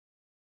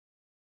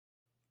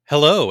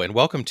Hello, and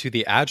welcome to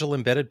the Agile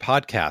Embedded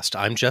Podcast.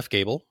 I'm Jeff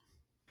Gable.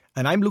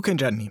 And I'm Luca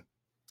Gianni.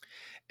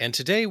 And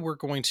today we're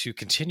going to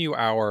continue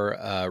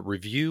our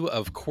review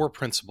of core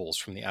principles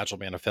from the Agile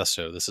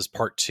Manifesto. This is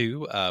part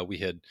two. We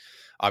had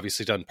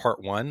obviously done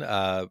part one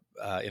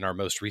in our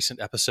most recent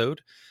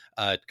episode,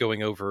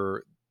 going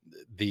over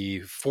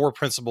the four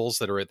principles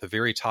that are at the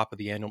very top of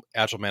the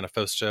Agile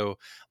Manifesto.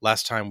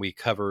 Last time we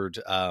covered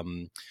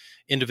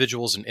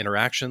individuals and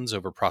interactions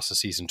over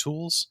processes and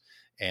tools,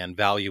 and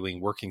valuing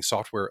working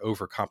software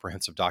over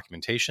comprehensive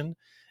documentation.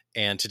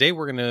 And today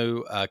we're going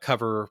to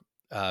cover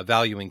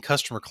valuing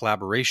customer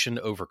collaboration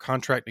over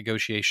contract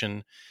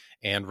negotiation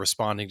and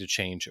responding to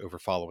change over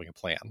following a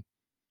plan.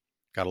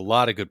 Got a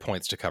lot of good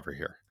points to cover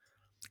here.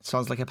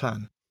 Sounds like a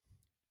plan.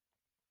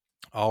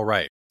 All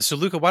right. So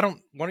Luca, why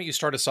don't you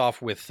start us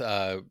off with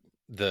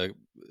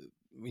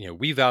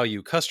we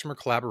value customer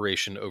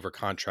collaboration over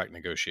contract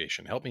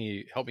negotiation. Help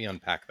me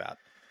unpack that.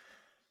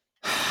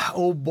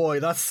 Oh boy,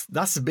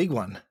 that's a big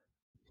one.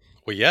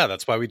 Well, yeah,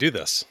 that's why we do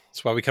this.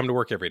 That's why we come to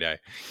work every day.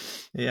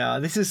 Yeah,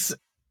 this is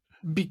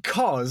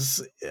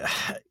because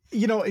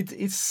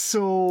it's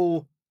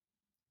so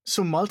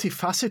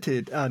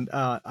multifaceted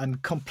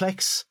and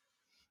complex,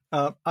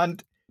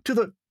 and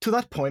to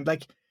that point,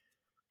 like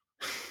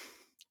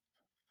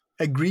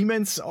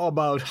agreements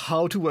about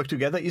how to work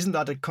together, isn't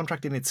that a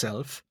contract in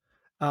itself?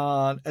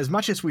 As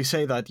much as we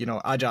say that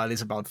Agile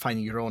is about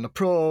finding your own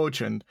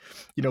approach and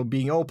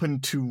being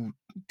open to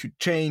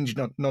change,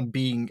 not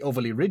being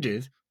overly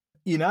rigid.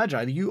 In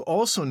Agile, you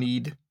also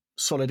need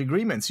solid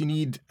agreements. You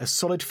need a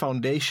solid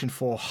foundation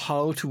for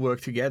how to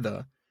work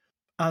together.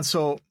 And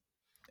so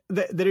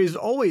there is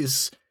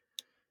always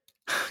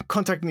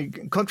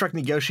contract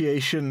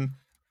negotiation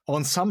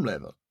on some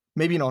level,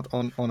 maybe not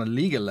on a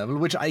legal level,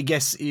 which I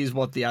guess is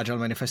what the Agile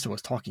Manifesto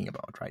was talking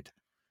about, right?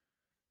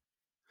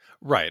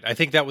 Right. I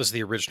think that was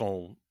the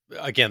original.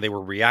 Again, they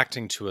were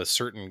reacting to a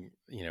certain,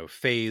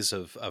 phase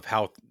of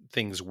how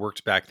things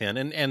worked back then,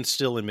 and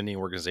still in many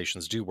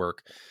organizations do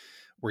work,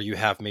 where you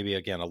have maybe,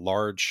 again, a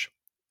large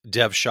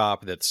dev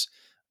shop that's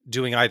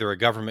doing either a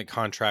government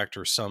contract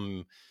or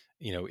some,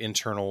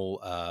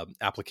 internal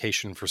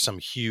application for some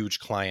huge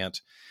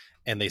client,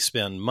 and they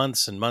spend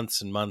months and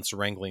months and months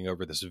wrangling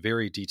over this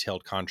very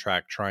detailed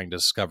contract, trying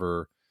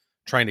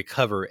to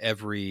cover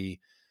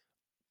every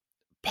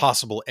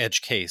possible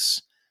edge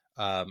case.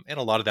 And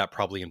a lot of that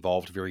probably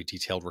involved very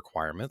detailed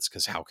requirements,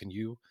 because how can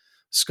you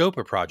scope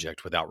a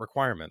project without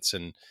requirements?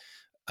 And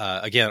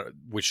again,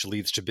 which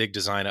leads to big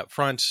design up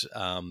front.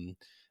 And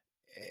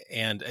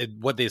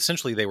what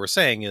they were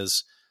saying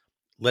is,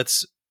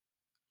 let's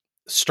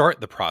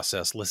start the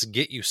process. Let's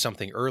get you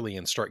something early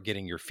and start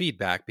getting your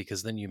feedback,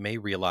 because then you may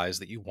realize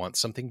that you want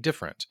something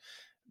different,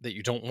 that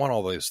you don't want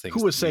all those things.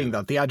 Who was saying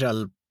that? The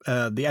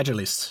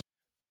Agilists?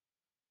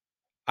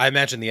 I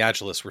imagine the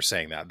Agilists were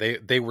saying that.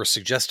 They were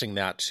suggesting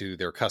that to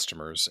their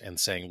customers and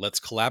saying, let's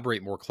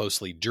collaborate more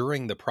closely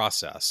during the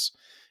process.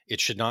 It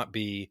should not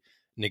be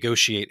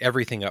negotiate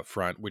everything up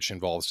front, which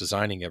involves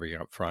designing everything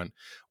up front.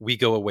 We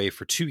go away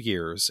for 2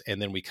 years, and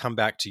then we come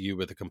back to you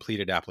with a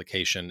completed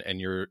application,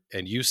 and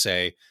you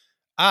say,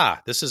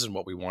 this isn't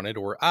what we wanted,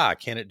 or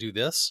can it do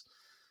this?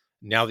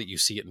 Now that you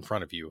see it in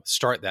front of you,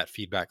 start that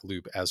feedback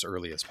loop as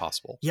early as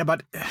possible. Yeah,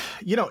 but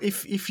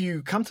if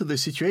you come to the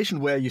situation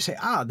where you say,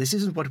 this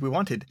isn't what we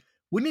wanted,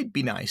 wouldn't it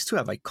be nice to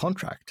have a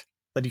contract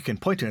that you can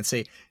point to and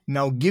say,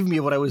 now give me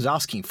what I was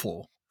asking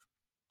for?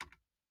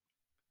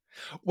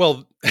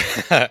 Well,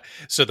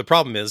 so the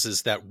problem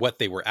is that what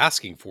they were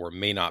asking for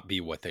may not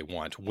be what they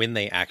want when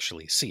they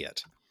actually see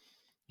it.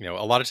 A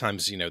lot of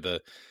times,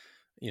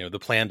 the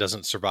plan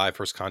doesn't survive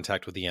first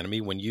contact with the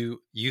enemy. When you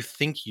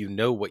think you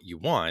know what you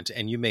want,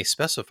 and you may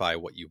specify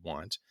what you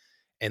want,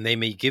 and they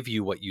may give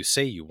you what you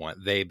say you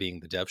want, they being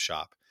the dev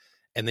shop,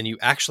 and then you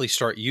actually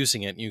start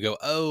using it, and you go,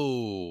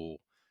 oh,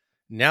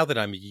 now that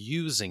I'm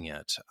using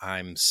it,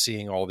 I'm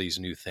seeing all these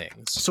new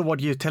things. So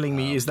what you're telling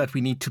me is that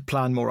we need to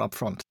plan more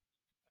upfront.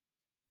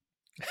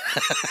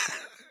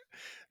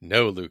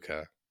 No,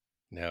 Luca.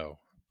 No.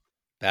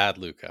 Bad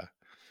Luca.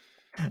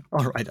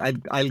 All right,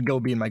 I'll go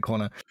be in my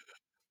corner.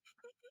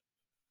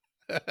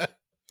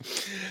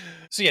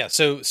 So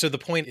the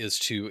point is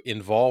to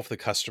involve the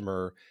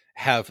customer,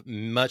 have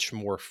much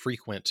more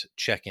frequent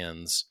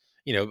check-ins.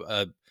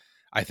 I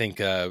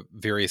think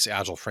various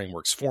Agile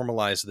frameworks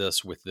formalize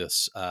this with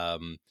this.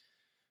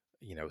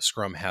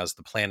 Scrum has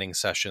the planning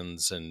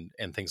sessions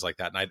and things like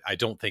that. And I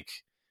don't think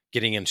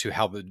getting into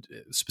how the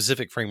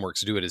specific frameworks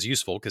do it is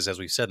useful, because as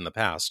we've said in the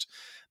past,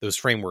 those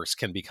frameworks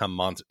can become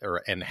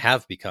and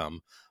have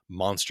become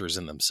monsters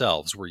in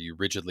themselves, where you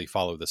rigidly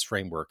follow this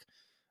framework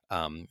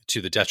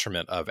to the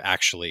detriment of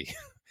actually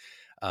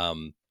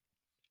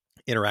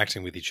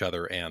interacting with each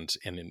other and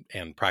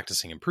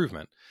practicing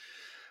improvement.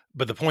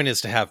 But the point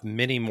is to have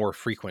many more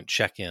frequent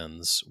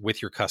check-ins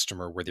with your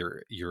customer,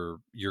 where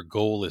your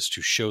goal is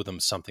to show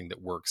them something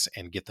that works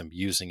and get them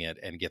using it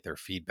and get their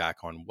feedback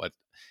on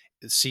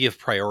see if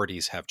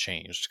priorities have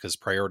changed, because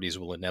priorities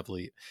will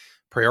inevitably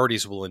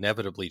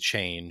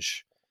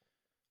change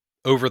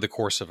over the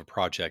course of a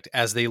project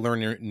as they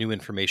learn new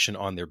information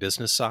on their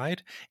business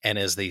side, and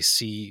as they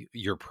see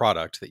your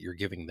product that you're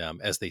giving them,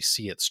 as they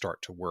see it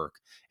start to work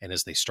and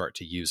as they start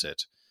to use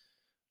it,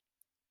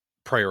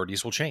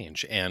 priorities will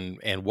change, and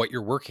what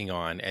you're working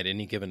on at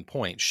any given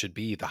point should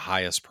be the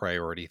highest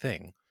priority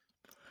thing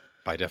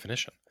by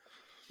definition.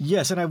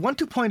 Yes, and I want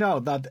to point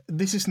out that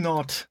this is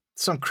not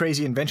some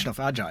crazy invention of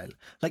Agile.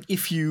 Like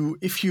if you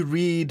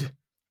read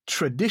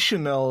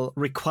traditional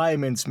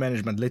requirements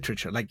management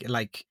literature,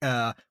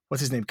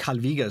 what's his name, Carl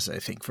Vigas, I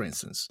think, for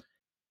instance.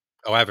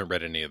 Oh, I haven't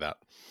read any of that.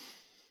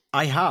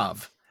 I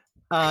have,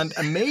 and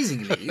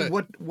amazingly,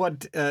 what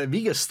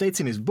Vigas states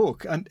in his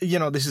book, and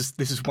this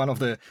is one of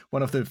the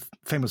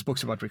famous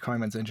books about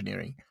requirements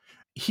engineering.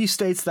 He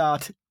states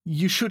that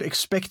you should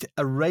expect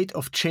a rate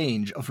of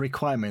change of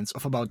requirements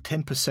of about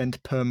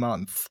 10% per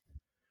month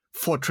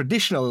for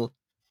traditional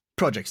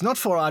projects, not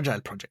for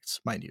agile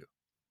projects, mind you.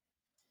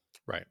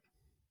 Right.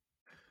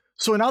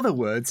 So in other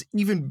words,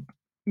 even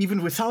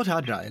without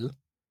agile,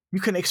 you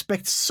can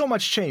expect so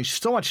much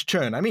change, so much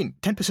churn. I mean,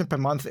 10% per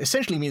month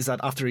essentially means that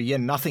after a year,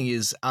 nothing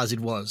is as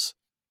it was.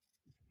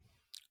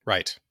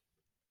 Right.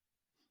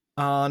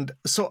 And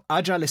so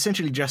agile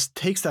essentially just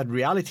takes that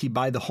reality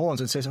by the horns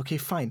and says, okay,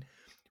 fine.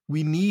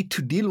 We need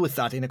to deal with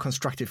that in a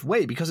constructive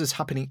way because it's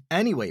happening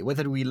anyway,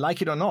 whether we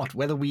like it or not,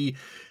 whether we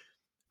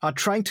are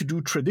trying to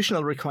do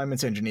traditional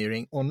requirements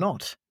engineering or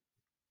not.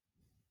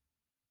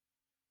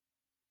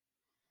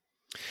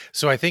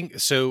 So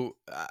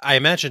I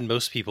imagine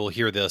most people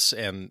hear this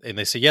and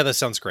they say, yeah, that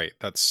sounds great.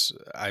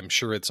 I'm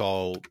sure it's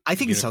all I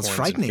think it sounds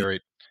unicorns and frightening.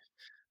 fairy.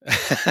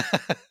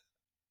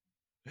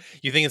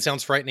 You think it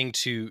sounds frightening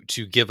to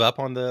give up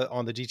on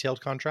the detailed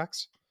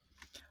contracts?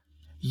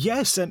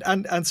 Yes,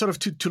 and sort of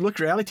to look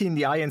reality in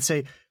the eye and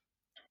say,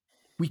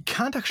 we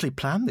can't actually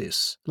plan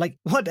this. Like,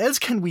 what else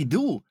can we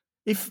do?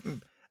 If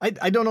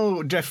I don't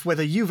know, Jeff,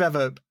 whether you've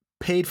ever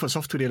paid for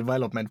software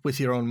development with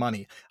your own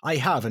money. I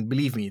have, and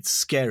believe me, it's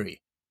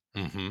scary.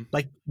 Mm-hmm.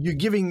 Like, you're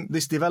giving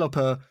this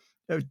developer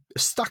a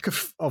stack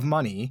of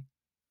money,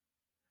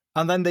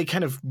 and then they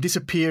kind of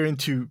disappear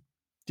into,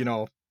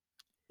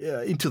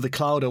 into the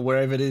cloud or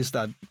wherever it is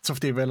that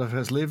software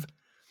developers live.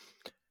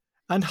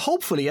 And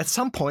hopefully, at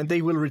some point,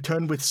 they will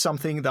return with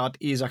something that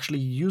is actually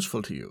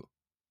useful to you.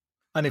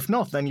 And if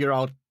not, then you're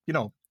out,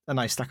 a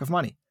nice stack of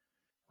money.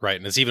 Right,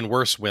 and it's even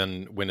worse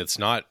when it's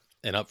not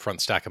an upfront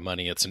stack of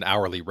money; it's an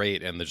hourly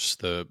rate, and And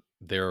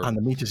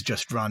the meter's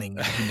just running.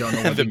 And you don't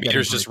know what the you're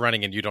meter's getting just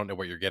running, and you don't know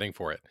what you're getting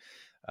for it.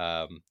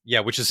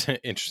 Yeah, which is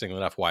interesting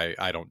enough why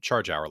I don't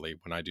charge hourly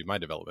when I do my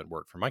development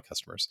work for my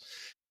customers.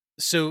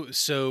 So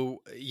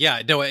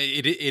yeah, no,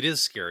 it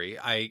is scary.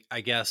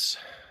 I guess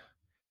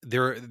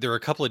there are a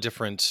couple of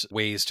different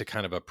ways to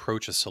kind of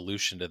approach a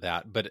solution to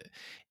that, but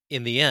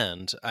in the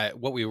end,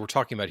 what we were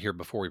talking about here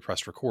before we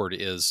pressed record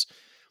is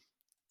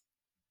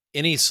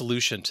any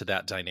solution to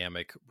that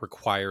dynamic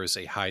requires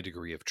a high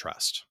degree of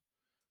trust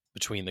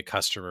between the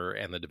customer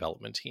and the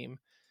development team.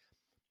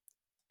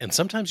 And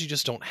sometimes you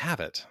just don't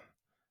have it.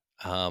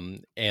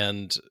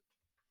 And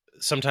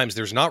sometimes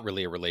there's not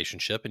really a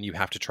relationship and you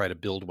have to try to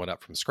build one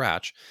up from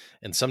scratch.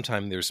 And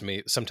sometimes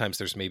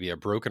there's maybe a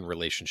broken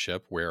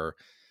relationship where,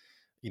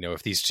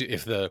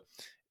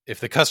 if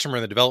the customer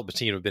and the development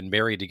team have been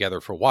married together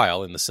for a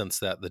while, in the sense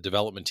that the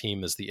development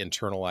team is the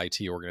internal IT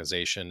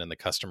organization and the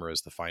customer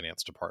is the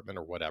finance department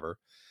or whatever,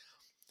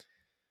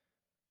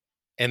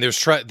 and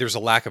there's a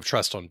lack of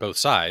trust on both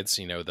sides.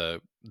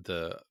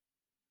 The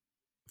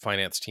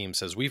finance team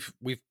says we've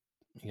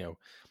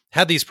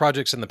had these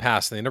projects in the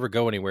past and they never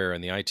go anywhere,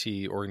 and the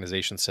IT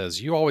organization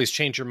says you always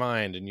change your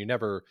mind and you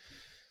never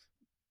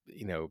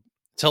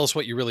tell us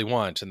what you really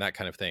want, and that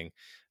kind of thing.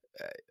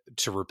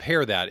 To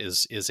repair that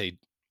is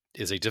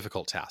a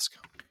difficult task.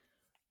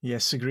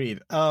 Yes, agreed.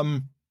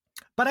 But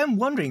I'm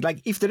wondering,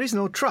 like, if there is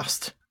no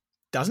trust,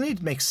 doesn't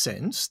it make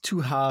sense to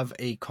have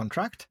a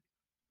contract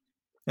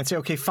and say,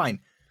 okay,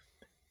 fine,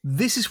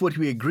 this is what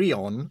we agree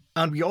on,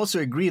 and we also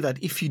agree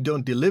that if you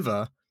don't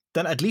deliver,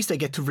 then at least I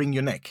get to wring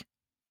your neck.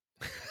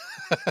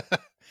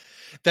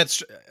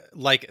 That's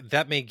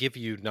that may give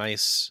you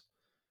nice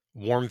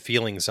warm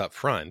feelings up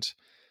front,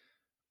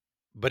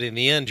 but in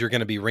the end you're going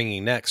to be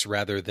wringing necks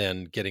rather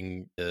than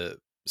getting a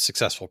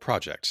successful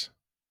project.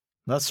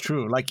 That's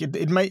true. Like,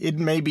 it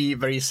may be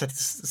very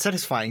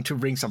satisfying to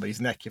wring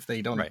somebody's neck if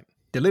they don't Right.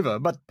 deliver,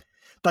 but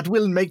that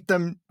will make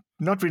them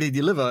not really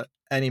deliver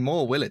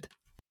anymore, will it?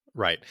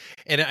 Right.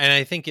 And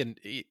I think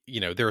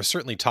there are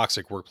certainly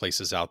toxic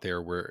workplaces out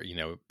there where,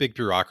 big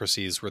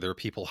bureaucracies where there are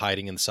people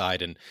hiding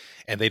inside and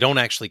they don't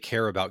actually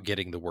care about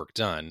getting the work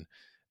done.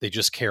 They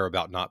just care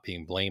about not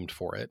being blamed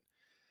for it.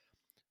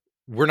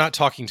 We're not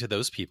talking to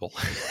those people.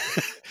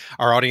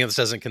 Our audience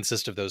doesn't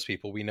consist of those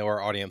people. We know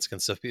our audience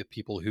consists of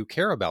people who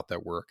care about their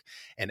work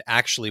and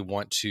actually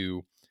want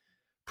to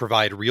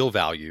provide real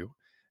value.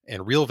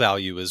 And real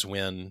value is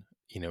when,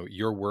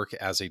 your work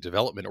as a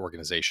development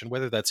organization,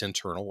 whether that's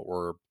internal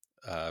or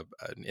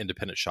an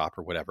independent shop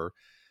or whatever,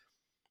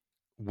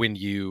 when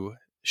you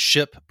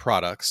ship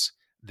products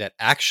that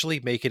actually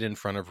make it in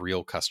front of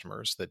real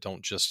customers, that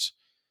don't just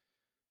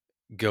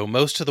go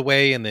most of the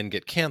way and then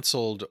get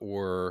canceled,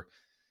 or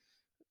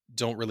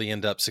don't really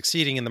end up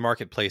succeeding in the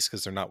marketplace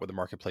because they're not what the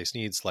marketplace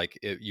needs. Like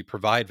you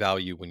provide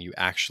value when you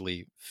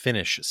actually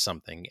finish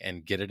something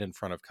and get it in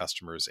front of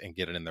customers and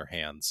get it in their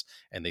hands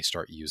and they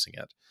start using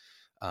it.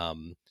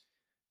 Um,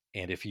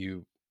 and if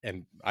you,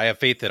 and I have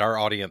faith that our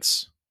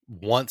audience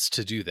wants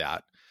to do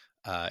that.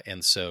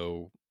 And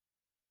so,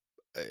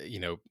 you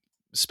know,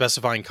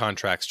 specifying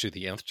contracts to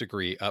the nth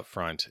degree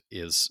upfront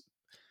is,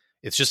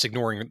 it's just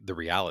ignoring the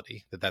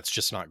reality that that's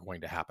just not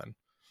going to happen.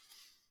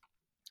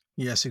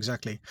 Yes,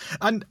 exactly.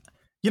 And,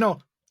 you know,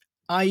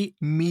 I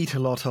meet a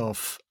lot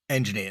of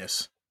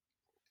engineers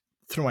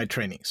through my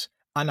trainings,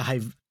 and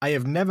I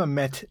have never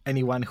met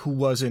anyone who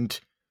wasn't,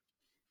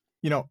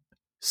 you know,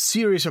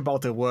 serious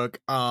about their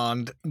work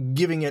and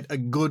giving it a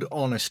good,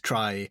 honest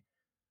try.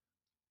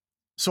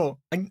 So,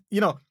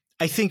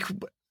 I think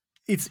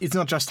it's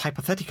not just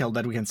hypothetical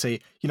that we can say,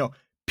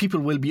 people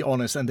will be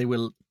honest and they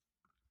will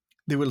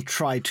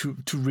try to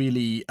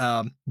really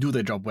do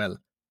their job well.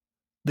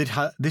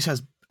 This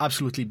has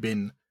absolutely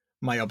been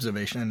my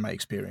observation and my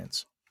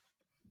experience.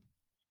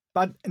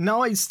 But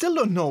now I still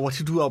don't know what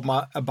to do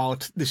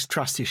about this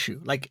trust issue.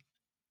 Like,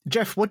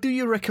 Jeff, what do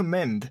you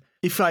recommend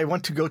if I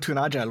want to go to an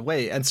agile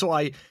way? And so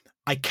I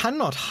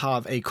cannot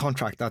have a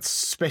contract that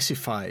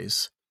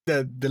specifies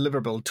the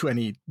deliverable to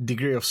any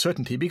degree of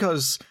certainty,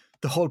 because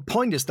the whole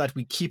point is that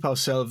we keep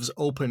ourselves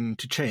open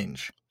to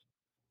change.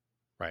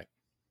 Right.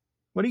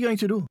 What are you going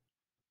to do?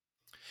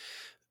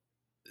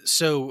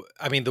 So,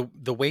 I mean,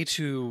 the way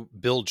to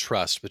build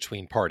trust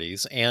between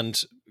parties, and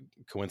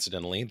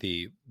coincidentally,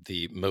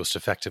 the most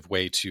effective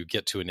way to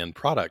get to an end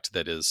product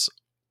that is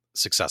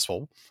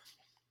successful,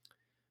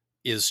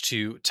 is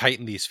to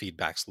tighten these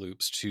feedback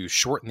loops, to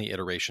shorten the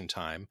iteration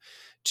time,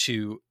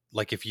 to,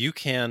 like, if you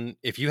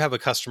have a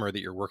customer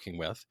that you're working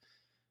with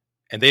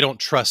and they don't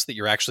trust that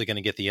you're actually going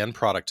to get the end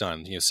product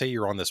done, say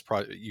you're on this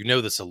project,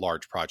 this is a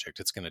large project,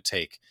 it's going to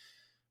take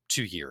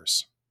 2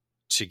 years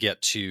to get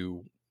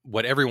to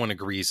what everyone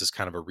agrees is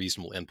kind of a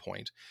reasonable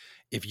endpoint.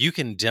 If you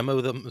can demo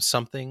them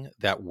something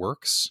that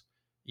works,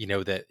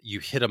 that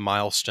you hit a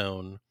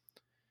milestone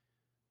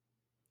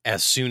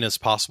as soon as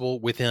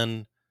possible,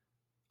 within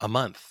a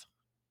month,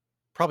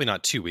 probably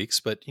not 2 weeks,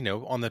 but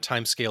on the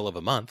time scale of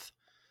a month,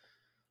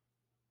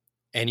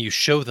 and you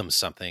show them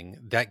something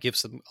that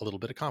gives them a little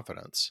bit of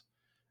confidence.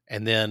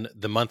 And then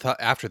the month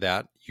after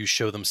that, you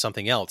show them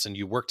something else and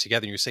you work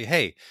together and you say,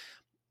 hey,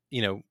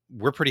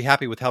 we're pretty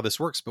happy with how this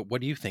works, but what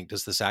do you think?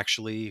 Does this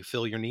actually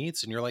fill your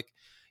needs? And you're like,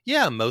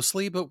 yeah,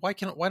 mostly, but why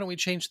don't we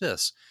change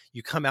this?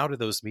 You come out of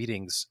those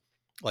meetings,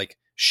 like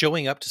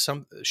showing up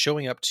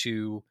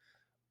to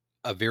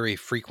a very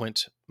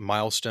frequent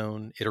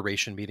milestone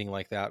iteration meeting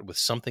like that with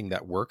something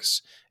that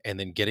works, and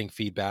then getting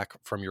feedback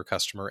from your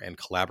customer and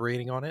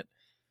collaborating on it.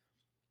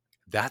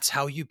 That's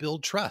how you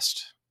build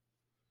trust.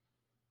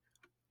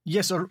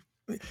 Yes, or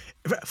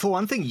for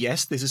one thing,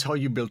 yes, this is how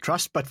you build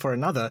trust. But for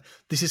another,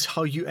 this is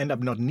how you end up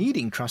not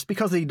needing trust,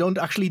 because they don't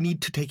actually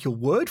need to take your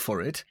word for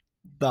it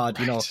that,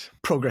 Right.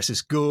 progress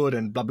is good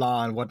and blah,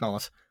 blah, and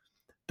whatnot.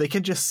 They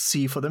can just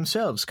see for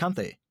themselves, can't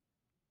they?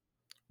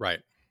 Right.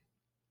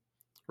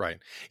 Right.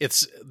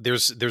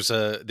 There's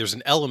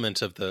an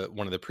element of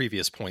one of the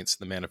previous points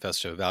in the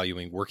manifesto,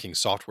 valuing working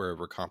software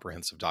over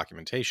comprehensive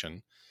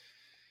documentation.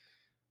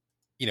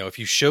 If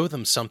you show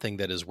them something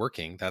that is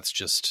working,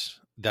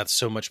 that's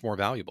so much more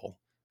valuable.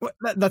 Well,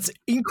 that's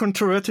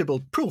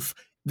incontrovertible proof.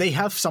 They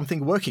have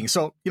something working.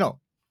 So,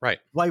 Right.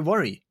 why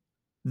worry?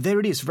 There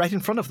it is, right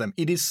in front of them.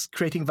 It is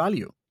creating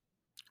value.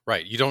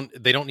 Right.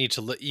 They don't need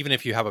to, even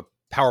if you have a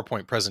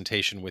PowerPoint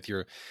presentation with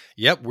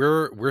yep,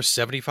 we're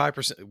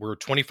 75%, we're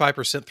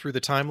 25% through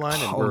the timeline,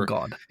 and Oh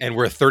God.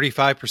 we're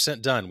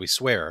 35% done, we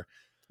swear.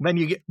 Then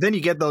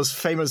you get those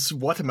famous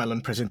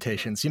watermelon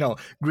presentations,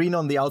 green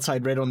on the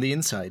outside, red on the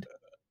inside.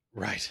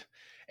 Right.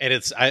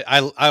 And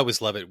I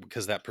always love it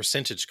because that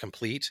percentage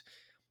complete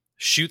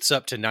shoots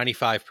up to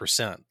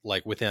 95%,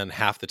 like within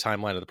half the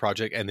timeline of the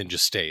project, and then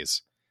just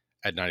stays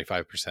at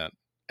 95%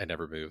 and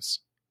never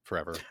moves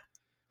forever.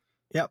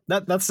 Yeah,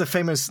 that's the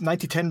famous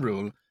 90-10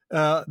 rule.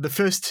 The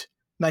first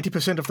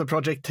 90% of the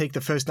project take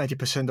the first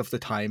 90% of the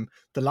time.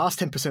 The last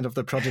 10% of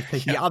the project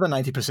take the other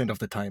 90% of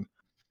the time.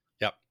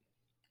 Yep.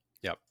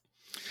 Yep.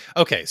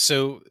 Okay,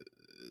 so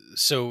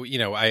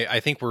I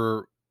think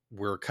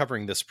we're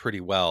covering this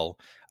pretty well.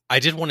 I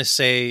did want to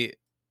say,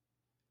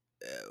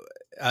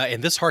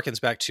 and this harkens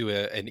back to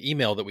an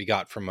email that we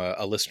got from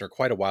a listener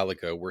quite a while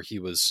ago, where he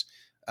was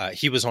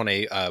on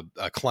a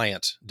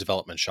client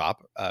development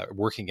shop,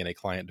 working in a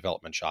client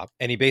development shop,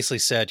 and he basically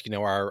said,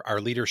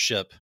 our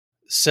leadership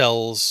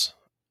sells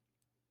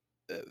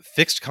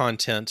fixed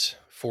content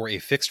for a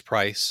fixed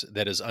price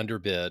that is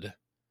underbid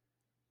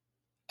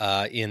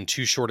in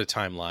too short a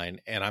timeline,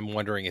 and I'm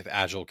wondering if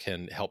Agile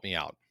can help me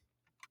out.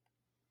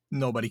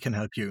 Nobody can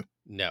help you.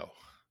 No.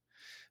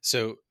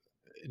 So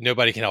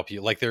nobody can help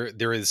you. Like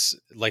there is,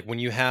 like, when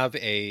you have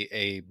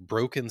a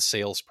broken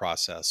sales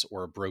process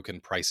or a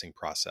broken pricing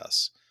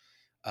process,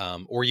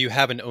 or you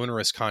have an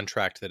onerous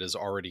contract that is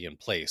already in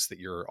place that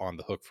you're on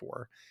the hook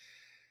for,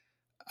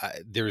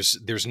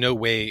 there's no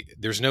way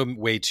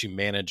to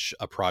manage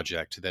a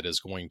project that is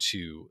going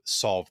to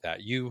solve that.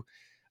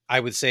 I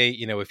would say,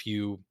 if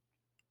you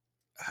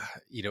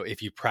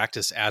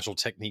practice agile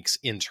techniques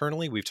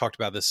internally, we've talked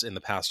about this in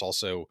the past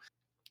also,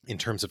 in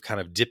terms of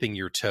kind of dipping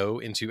your toe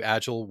into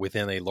agile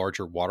within a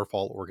larger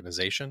waterfall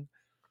organization.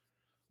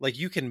 Like,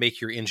 you can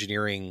make your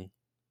engineering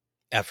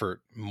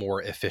effort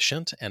more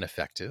efficient and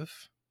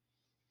effective,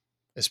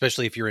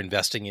 especially if you're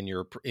investing in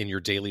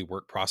your daily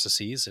work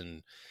processes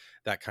and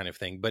that kind of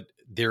thing. But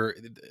there,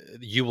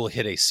 you will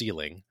hit a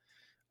ceiling,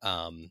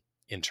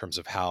 in terms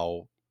of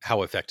how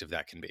effective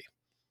that can be,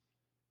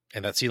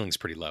 and that ceiling's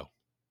pretty low.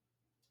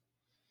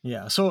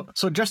 Yeah. So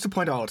just to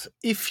point out,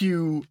 if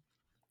you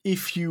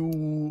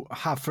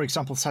have, for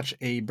example, such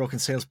a broken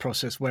sales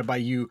process whereby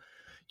you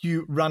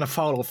run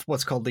afoul of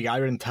what's called the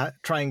iron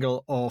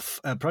triangle of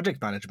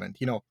project management,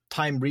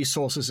 time,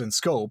 resources, and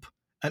scope,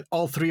 and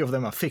all three of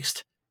them are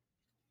fixed.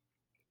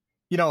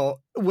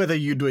 Whether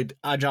you do it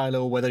agile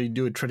or whether you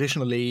do it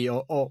traditionally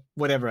or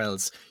whatever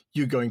else,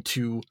 you're going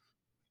to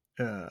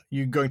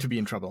be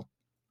in trouble.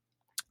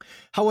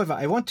 However,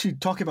 I want to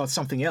talk about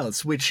something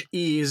else, which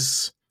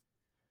is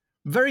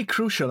very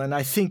crucial, and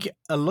I think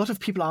a lot of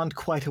people aren't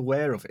quite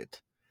aware of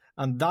it.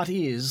 And that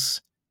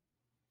is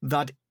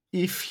that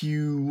if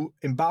you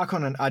embark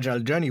on an agile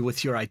journey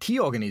with your IT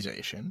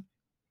organization,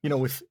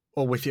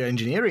 with your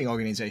engineering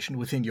organization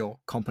within your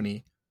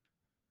company,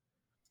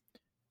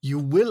 you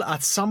will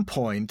at some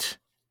point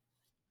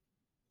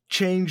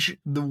change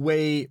the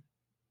way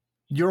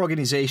your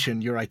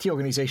organization, your IT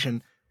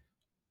organization,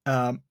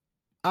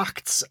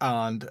 acts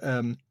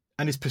and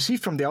is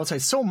perceived from the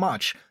outside so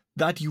much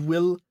that you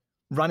will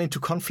run into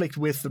conflict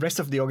with the rest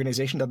of the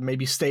organization that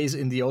maybe stays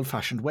in the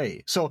old-fashioned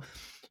way. So,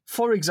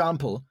 for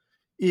example,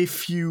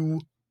 if you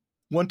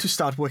want to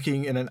start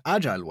working in an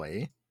agile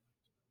way,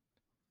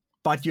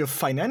 but your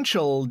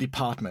financial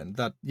department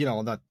that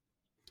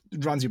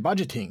runs your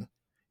budgeting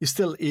is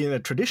still in a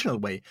traditional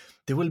way,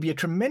 there will be a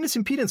tremendous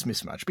impedance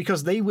mismatch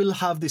because they will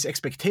have this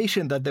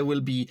expectation that there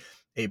will be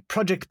a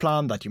project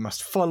plan that you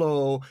must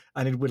follow,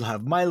 and it will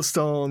have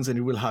milestones, and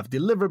it will have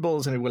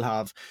deliverables, and it will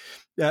have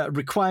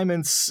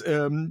requirements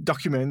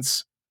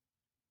documents.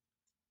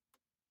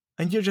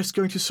 And you're just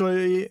going to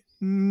say,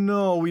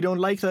 no, we don't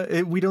like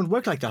that. We don't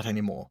work like that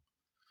anymore.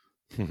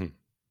 And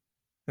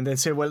then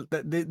say, well,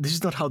 this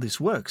is not how this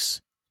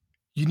works.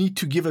 You need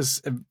to give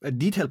us a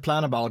detailed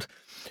plan about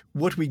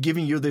what we're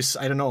giving you this,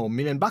 I don't know, $1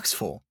 million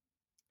for.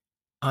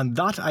 And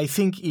that, I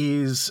think,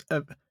 is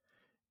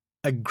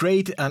a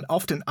great and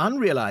often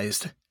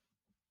unrealized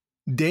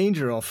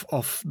danger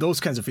of those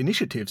kinds of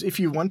initiatives. If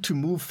you want to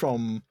move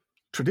from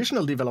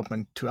traditional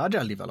development to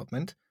agile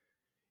development,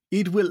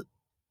 it will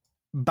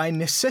by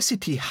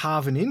necessity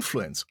have an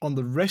influence on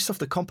the rest of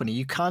the company.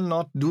 You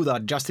cannot do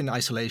that just in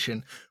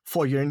isolation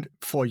for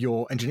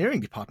your engineering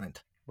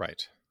department.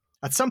 Right.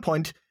 At some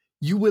point,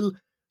 you will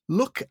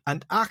look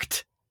and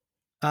act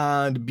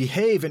and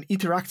behave and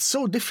interact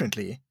so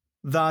differently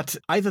that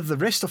either the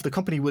rest of the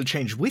company will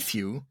change with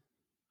you,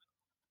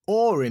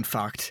 or in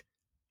fact,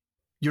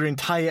 your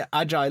entire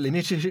agile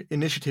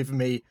initiative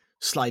may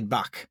slide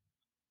back.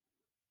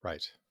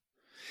 Right.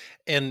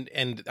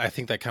 And I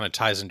think that kind of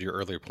ties into your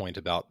earlier point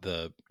about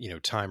the,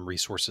 time,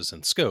 resources,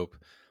 and scope.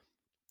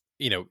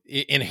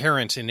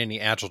 Inherent in any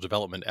agile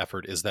development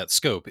effort is that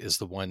scope is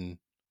the one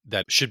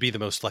that should be the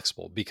most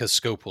flexible, because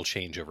scope will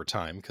change over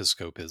time, because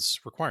scope is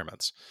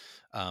requirements.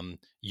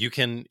 You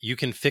can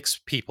fix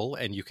people,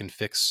 and you can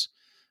fix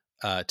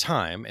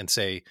time, and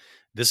say,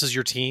 this is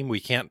your team. We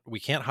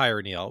can't hire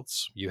any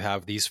else. You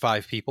have these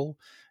 5 people,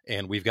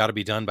 and we've got to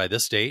be done by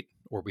this date,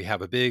 or we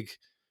have a big,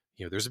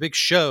 there's a big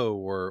show,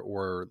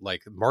 or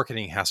like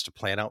marketing has to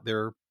plan out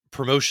their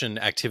promotion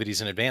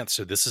activities in advance.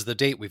 So this is the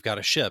date we've got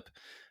to ship.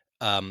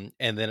 And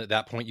then at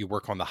that point, you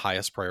work on the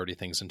highest priority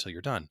things until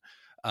you're done.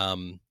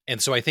 And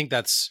so I think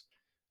that's,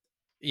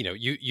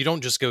 you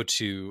don't just go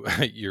to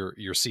your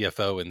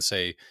CFO and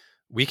say,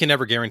 we can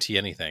never guarantee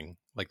anything.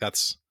 Like,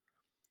 that's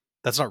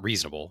not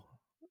reasonable,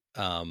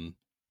 from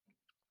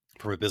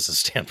a business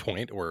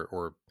standpoint,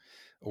 or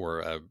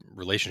a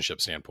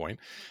relationship standpoint.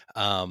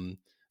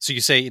 So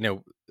you say,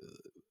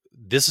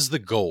 this is the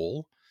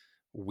goal.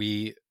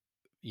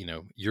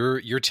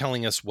 You're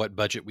telling us what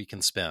budget we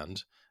can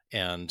spend,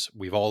 and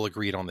we've all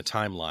agreed on the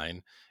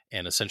timeline.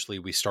 And essentially,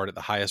 we start at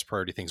the highest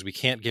priority things. We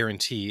can't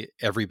guarantee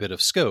every bit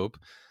of scope,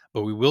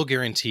 but we will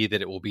guarantee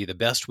that it will be the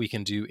best we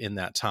can do in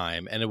that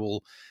time. And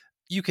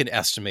you can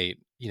estimate,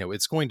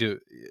 it's going to,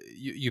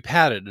 you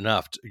pad it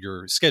enough,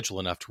 your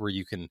schedule enough, to where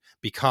you can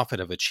be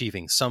confident of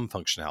achieving some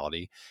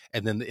functionality.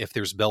 And then if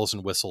there's bells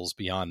and whistles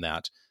beyond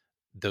that,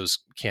 those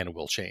can and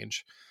will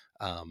change.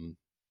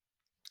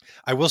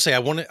 I will say, I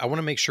want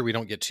to make sure we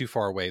don't get too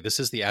far away.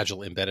 This is the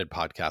Agile Embedded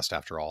podcast,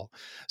 after all.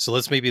 So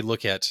let's maybe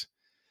look at,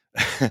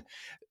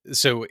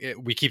 so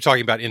we keep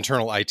talking about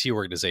internal IT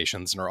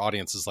organizations, and our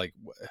audience is like,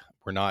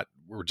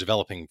 we're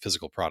developing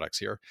physical products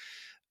here.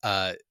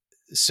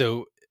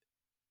 So,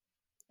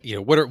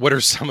 what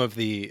are some of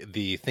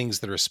the things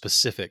that are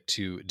specific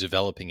to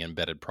developing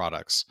embedded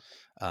products?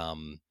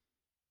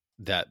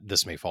 that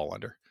this may fall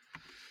under.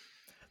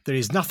 There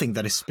is nothing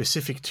that is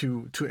specific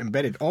to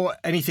embedded or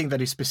anything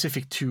that is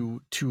specific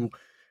to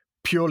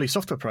purely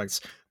software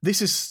products.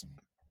 This is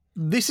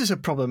a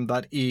problem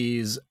that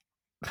is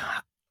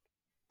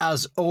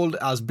as old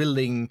as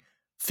building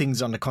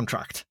things under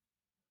contract.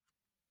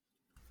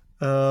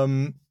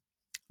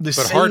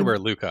 Hardware,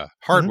 Luca,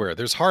 hardware.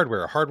 There's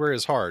hardware. Hardware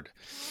is hard.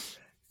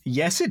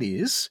 Yes, it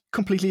is.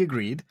 Completely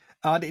agreed.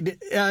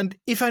 And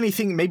if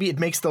anything, maybe it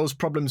makes those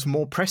problems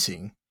more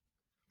pressing.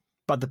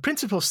 But the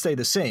principles stay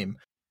the same.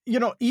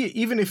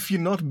 Even if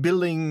you're not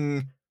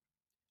building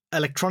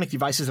electronic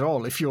devices at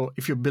all, if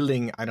you're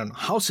building, I don't know,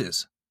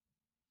 houses,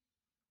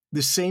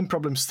 the same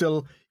problem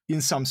still,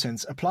 in some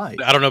sense, apply.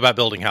 I don't know about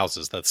building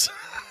houses. That's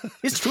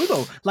it's true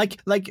though.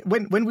 Like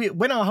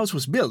when our house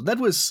was built, that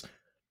was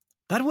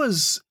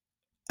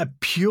a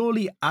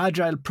purely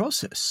agile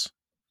process.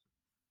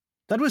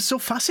 That was so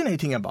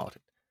fascinating about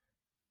it.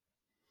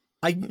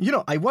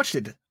 I watched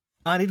it,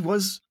 and it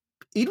was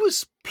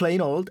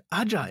plain old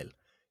agile.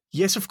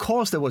 Yes, of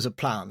course there was a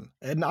plan.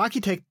 An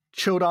architect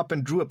showed up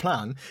and drew a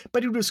plan,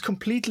 but it was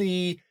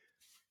completely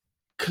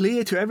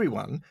clear to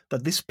everyone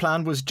that this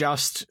plan was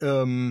just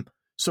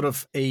sort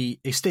of a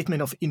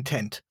statement of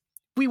intent.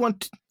 We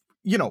want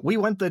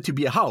there to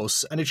be a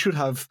house, and it should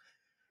have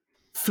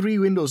 3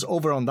 windows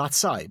over on that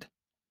side.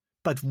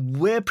 But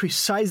where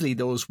precisely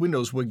those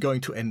windows were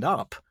going to end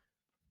up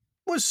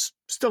was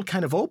still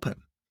kind of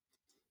open.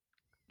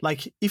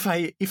 Like, if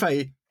I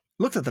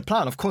looked at the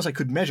plan, of course I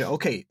could measure,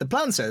 okay, the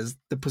plan says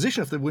the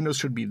position of the windows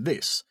should be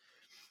this.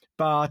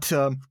 But,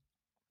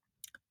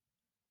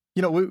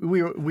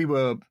 we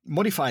were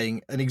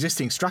modifying an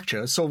existing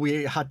structure, so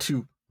we had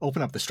to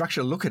open up the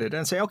structure, look at it,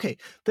 and say, okay,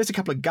 there's a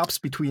couple of gaps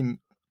between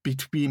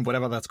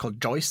whatever that's called,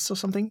 joists or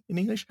something in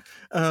English.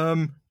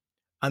 And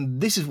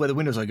this is where the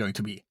windows are going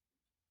to be.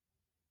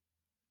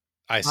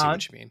 I see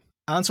what you mean.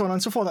 And so on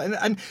and so forth.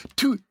 And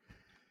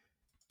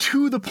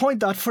to the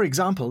point that, for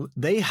example,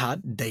 they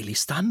had daily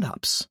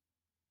stand-ups.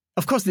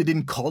 Of course, they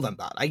didn't call them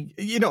that.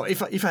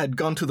 If I had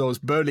gone to those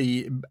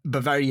burly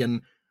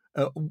Bavarian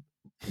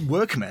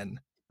workmen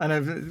and I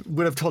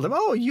would have told them,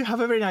 oh, you have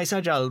a very nice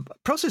agile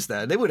process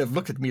there, they would have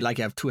looked at me like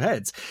I have 2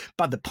 heads.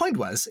 But the point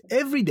was,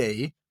 every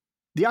day,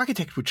 the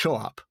architect would show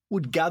up,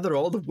 would gather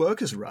all the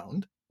workers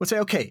around, would say,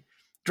 okay,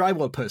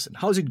 drywall person,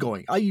 how's it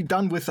going? Are you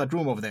done with that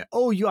room over there?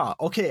 Oh, you are.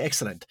 Okay,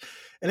 excellent.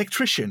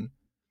 Electrician,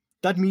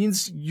 that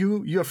means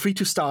you're free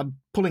to start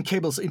pulling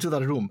cables into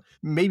that room.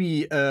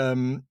 Maybe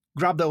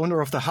grab the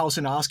owner of the house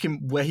and ask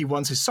him where he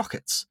wants his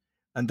sockets.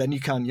 And then you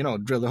can,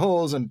 drill the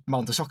holes and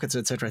mount the sockets,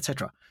 etc.,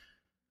 etc.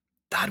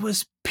 That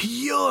was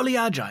purely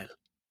agile.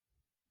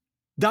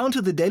 Down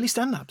to the daily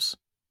stand-ups.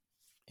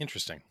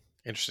 Interesting.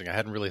 I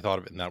hadn't really thought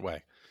of it in that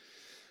way.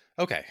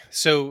 Okay.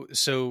 So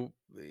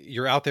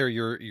you're out there,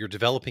 you're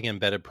developing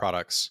embedded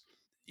products.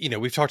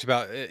 We've talked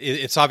about,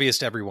 it's obvious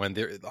to everyone,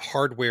 the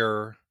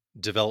hardware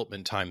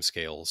development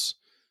timescales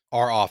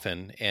are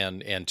often,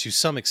 and to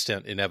some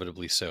extent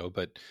inevitably so,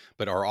 but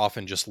are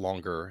often just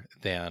longer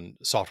than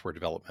software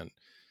development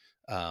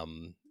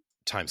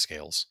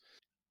timescales.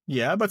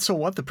 Yeah, but so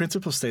what? The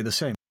principles stay the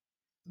same.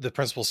 The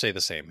principles stay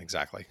the same.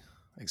 Exactly.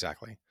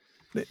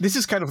 This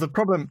is kind of the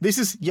problem. This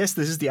is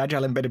the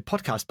Agile Embedded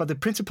podcast, but the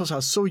principles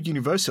are so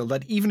universal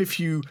that even if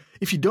you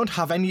don't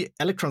have any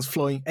electrons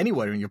flowing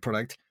anywhere in your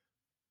product,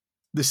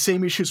 the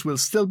same issues will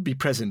still be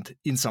present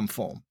in some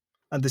form,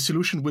 and the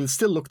solution will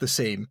still look the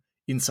same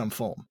in some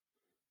form.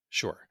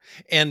 Sure.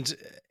 And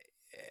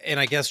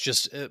I guess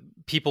just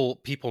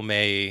people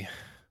may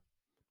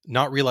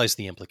not realize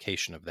the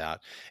implication of that.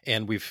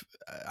 And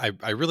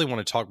I really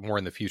want to talk more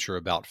in the future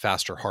about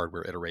faster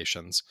hardware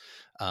iterations.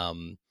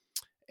 And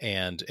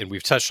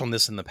we've touched on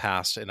this in the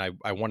past, and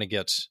I want to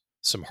get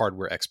some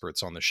hardware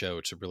experts on the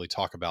show to really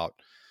talk about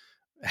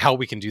how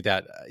we can do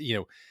that.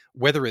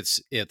 Whether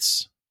it's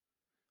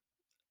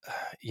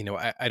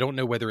I don't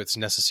know whether it's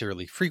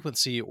necessarily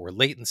frequency or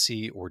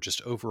latency or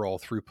just overall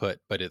throughput,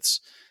 but it's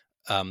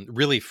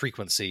really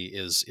frequency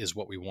is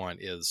what we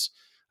want. Is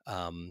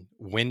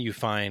when you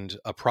find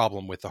a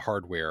problem with the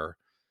hardware,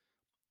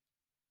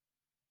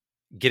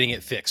 getting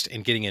it fixed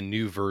and getting a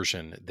new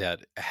version that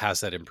has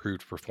that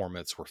improved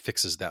performance or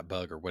fixes that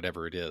bug or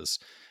whatever it is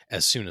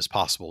as soon as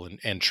possible,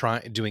 and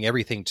doing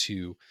everything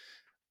to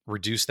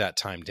reduce that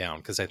time down.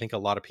 Because I think a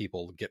lot of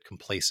people get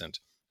complacent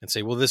and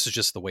say, well, this is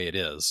just the way it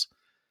is.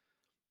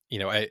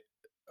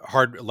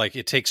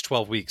 It takes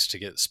 12 weeks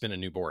to spin a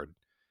new board.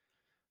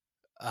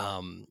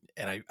 And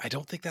I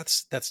don't think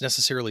that's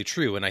necessarily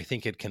true. And I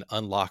think it can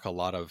unlock a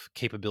lot of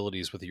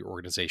capabilities with your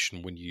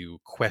organization when you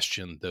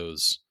question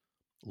those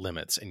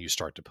limits and you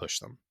start to push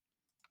them.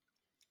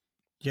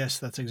 Yes,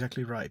 that's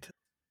exactly right.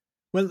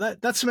 Well,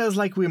 that smells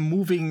like we're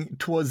moving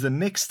towards the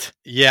next.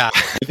 Yeah,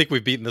 I think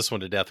we've beaten this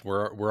one to death.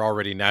 We're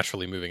already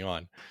naturally moving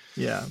on.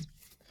 Yeah.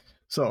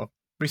 So,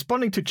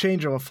 responding to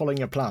change or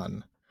following a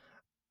plan.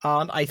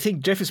 And I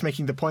think Jeff is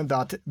making the point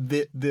that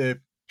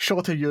the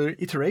shorter your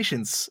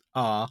iterations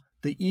are,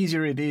 the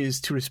easier it is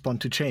to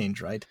respond to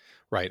change, right?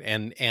 Right.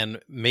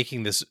 And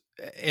making this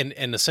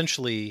and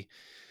essentially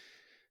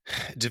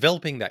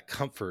developing that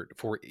comfort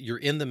for you're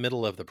in the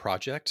middle of the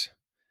project,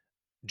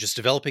 just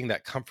developing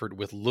that comfort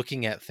with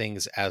looking at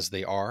things as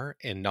they are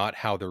and not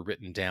how they're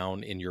written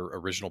down in your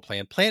original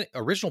plan.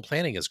 Original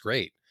planning is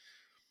great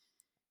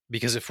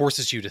because it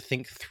forces you to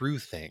think through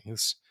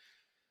things,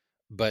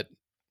 but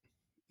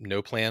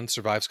no plan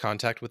survives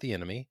contact with the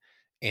enemy.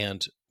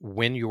 And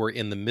when you're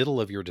in the middle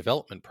of your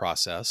development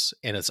process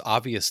and it's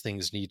obvious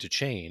things need to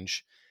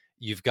change,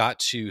 you've got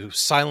to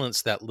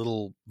silence that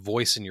little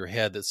voice in your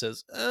head that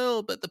says,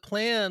 "Oh, but the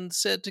plan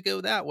said to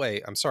go that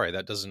way." I'm sorry,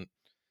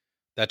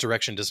 that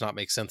direction does not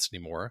make sense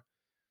anymore.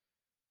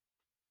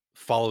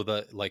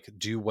 Follow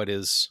do what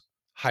is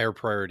higher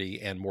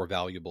priority and more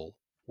valuable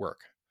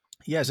work.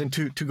 Yes, and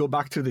to go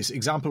back to this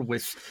example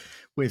with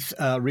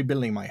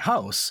rebuilding my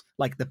house,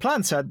 like the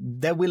plan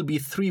said, there will be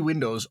 3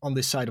 windows on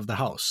this side of the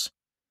house,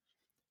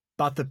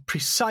 but the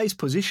precise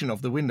position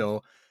of the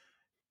window,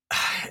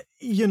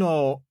 you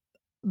know,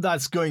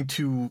 that's going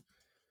to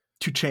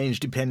change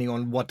depending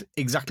on what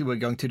exactly we're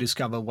going to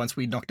discover once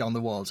we knock down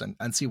the walls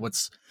and see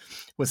what's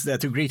there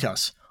to greet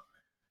us.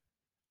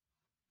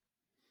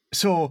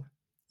 So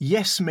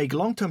yes, make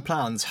long-term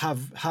plans,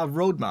 have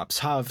roadmaps,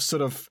 have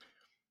sort of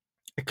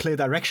a clear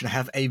direction,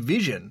 have a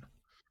vision,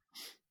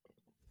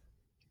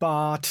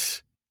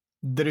 but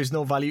there is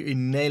no value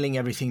in nailing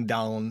everything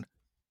down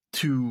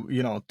to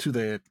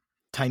the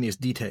tiniest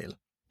detail.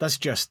 That's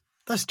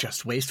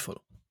just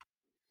wasteful.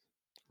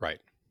 Right.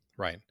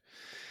 Right.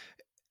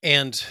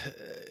 And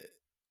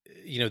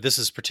this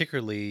is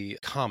particularly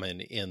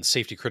common in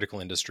safety critical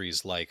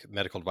industries like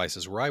medical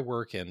devices where I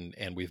work,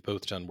 and we've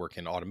both done work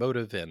in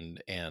automotive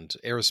and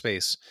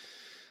aerospace.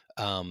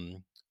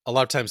 A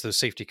lot of times those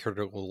safety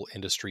critical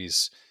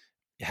industries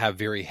have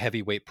very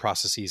heavyweight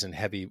processes and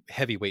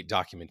heavyweight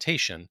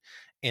documentation,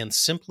 and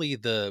simply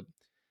the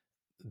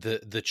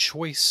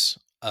choice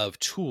of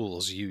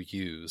tools you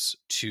use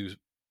to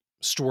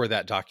store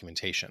that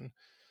documentation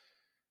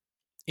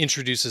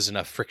introduces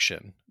enough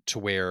friction to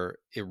where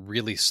it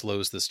really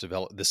slows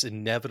this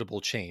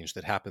inevitable change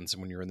that happens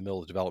when you're in the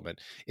middle of development.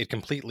 It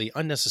completely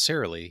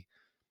unnecessarily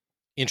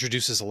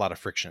introduces a lot of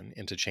friction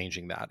into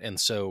changing that. And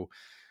so,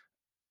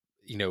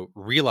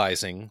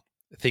 realizing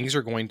things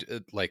are going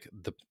to like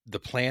the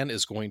plan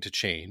is going to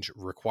change,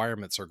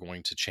 requirements are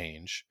going to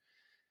change.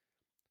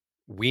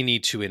 We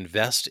need to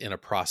invest in a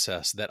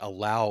process that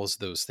allows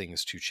those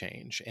things to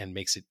change and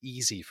makes it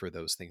easy for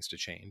those things to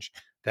change.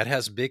 That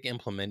has big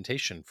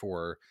implementation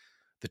for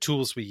the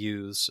tools we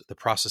use, the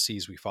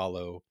processes we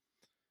follow,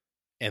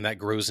 and that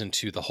grows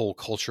into the whole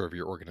culture of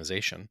your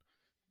organization.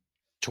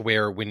 To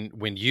where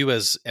when you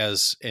as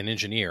an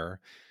engineer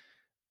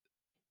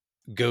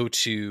go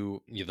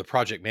to the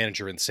project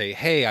manager and say,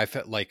 "Hey, I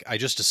felt like I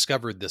just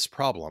discovered this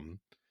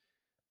problem,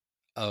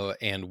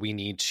 and we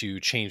need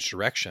to change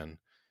direction."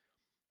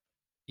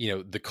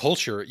 The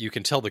culture, you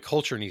can tell the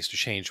culture needs to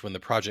change when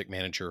the project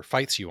manager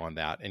fights you on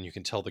that. And you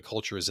can tell the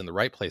culture is in the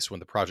right place when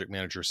the project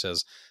manager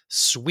says,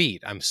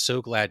 "Sweet, I'm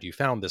so glad you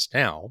found this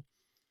now.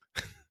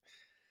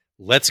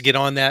 Let's get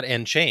on that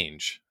and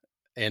change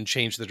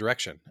the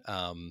direction."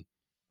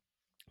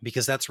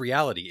 Because that's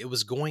reality. It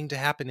was going to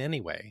happen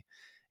anyway.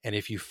 And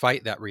if you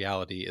fight that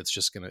reality,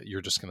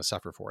 you're just going to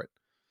suffer for it.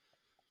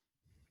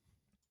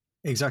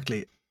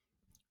 Exactly.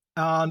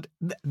 And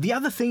the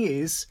other thing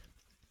is,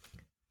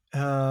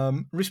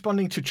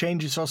 responding to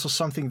change is also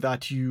something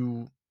that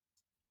you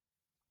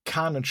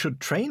can and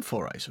should train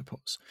for, I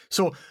suppose.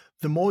 So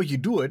the more you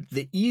do it,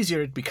 the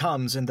easier it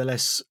becomes and the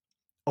less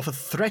of a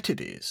threat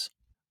it is.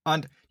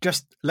 And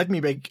just let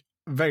me make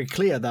very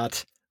clear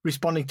that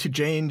responding to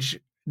change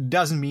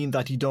doesn't mean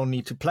that you don't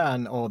need to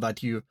plan, or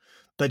that you're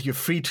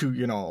free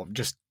to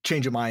just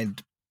change your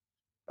mind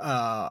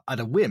at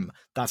a whim.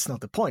 That's not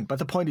the point. But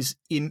the point is,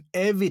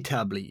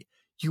 inevitably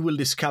you will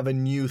discover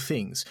new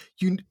things.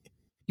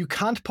 You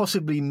can't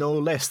possibly know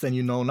less than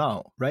you know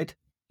now, right?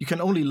 You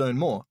can only learn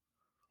more.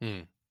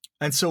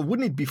 And so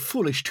wouldn't it be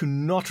foolish to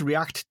not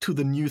react to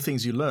the new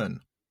things you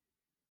learn?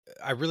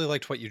 I really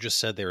liked what you just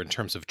said there in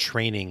terms of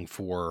training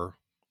for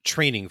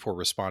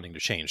responding to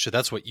change. So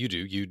that's what you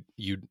do.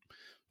 You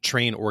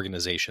train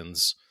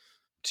organizations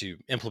to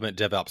implement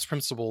DevOps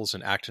principles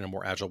and act in a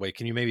more agile way.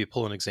 Can you maybe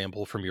pull an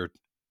example from your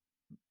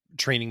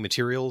training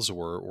materials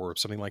or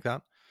something like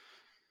that?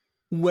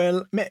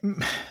 Well,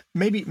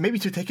 maybe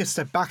to take a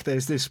step back,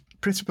 there's this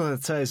principle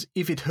that says,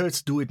 if it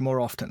hurts, do it more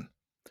often.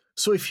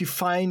 So if you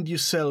find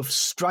yourself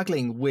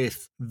struggling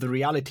with the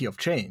reality of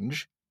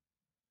change,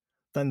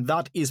 then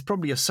that is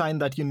probably a sign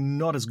that you're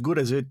not as good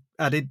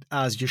at it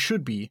as you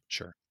should be.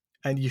 Sure.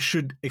 And you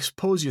should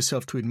expose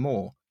yourself to it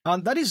more.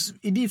 And that is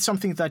indeed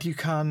something that you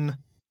can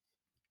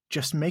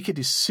just make a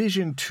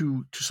decision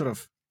to sort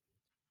of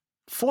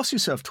force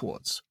yourself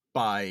towards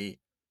by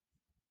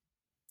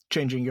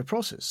changing your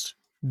process,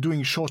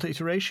 doing shorter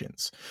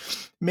iterations,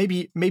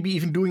 maybe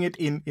even doing it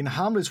in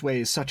harmless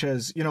ways, such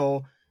as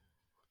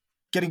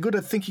getting good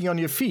at thinking on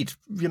your feet.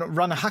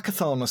 Run a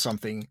hackathon or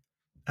something,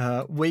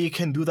 where you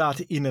can do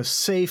that in a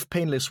safe,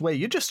 painless way.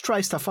 You just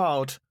try stuff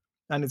out,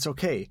 and it's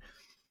okay.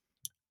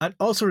 And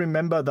also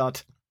remember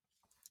that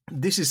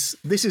this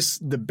is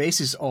the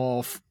basis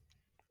of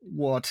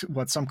what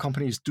some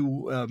companies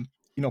do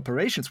in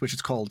operations, which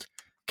is called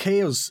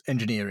chaos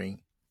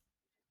engineering,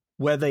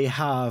 where they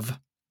have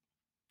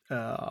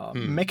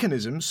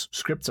mechanisms,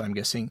 scripts, I'm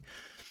guessing,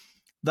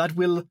 that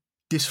will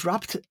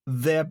disrupt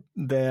their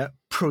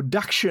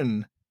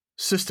production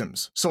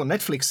systems. So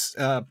Netflix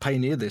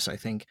pioneered this, I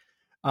think.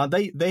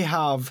 They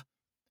have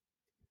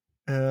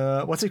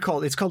what's it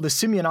called? It's called the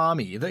Simian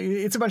Army.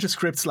 It's a bunch of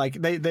scripts like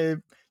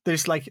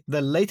there's like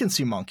the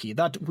latency monkey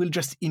that will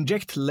just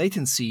inject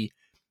latency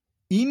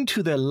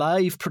into their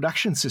live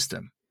production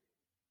system.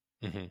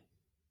 Mm-hmm.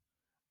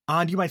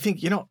 And you might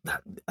think,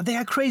 they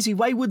are crazy.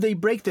 Why would they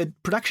break the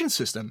production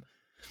system?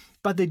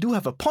 But they do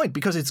have a point,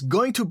 because it's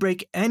going to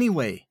break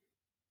anyway.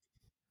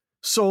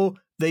 So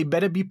they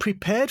better be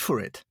prepared for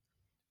it.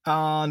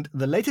 And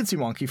the latency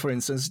monkey, for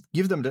instance,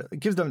 gives them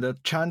the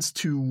chance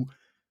to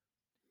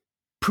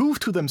prove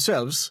to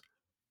themselves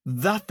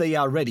that they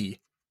are ready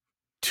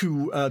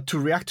to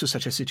react to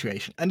such a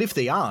situation. And if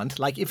they aren't,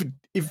 like if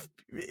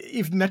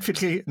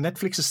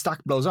Netflix's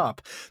stack blows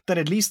up, then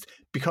at least,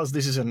 because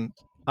this is an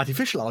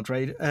artificial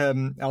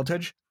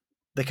outage,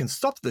 they can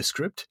stop the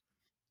script,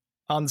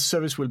 and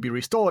service will be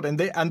restored, and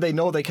they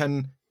know they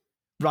can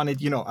run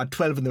it, at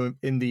 12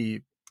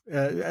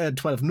 at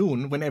 12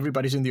 noon, when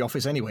everybody's in the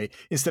office anyway,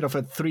 instead of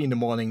at 3 in the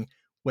morning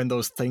when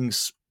those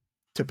things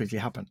typically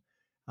happen.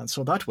 And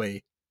so that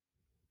way,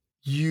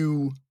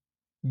 you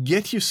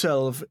get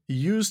yourself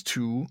used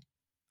to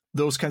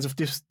those kinds of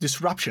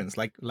disruptions,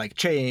 like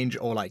change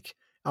or like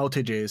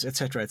outages,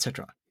 etc.,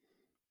 etc.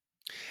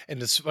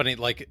 And it's funny,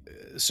 like,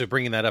 so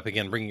bringing that up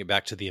again, bringing it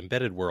back to the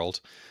embedded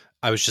world,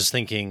 I was just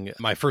thinking,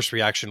 my first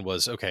reaction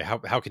was, okay,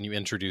 how can you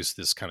introduce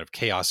this kind of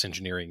chaos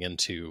engineering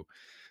into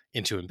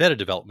embedded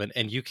development?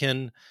 And you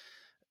can,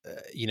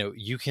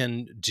 you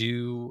can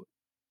do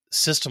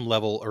system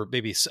level, or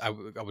maybe I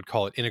would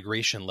call it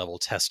integration level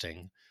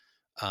testing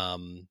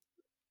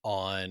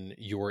on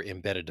your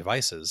embedded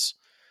devices,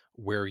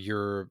 where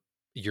you're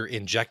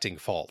injecting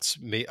faults.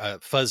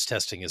 Fuzz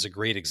testing is a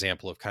great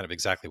example of kind of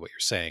exactly what you're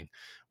saying,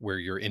 where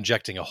you're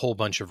injecting a whole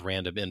bunch of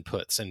random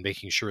inputs and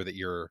making sure that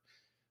your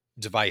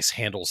device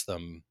handles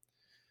them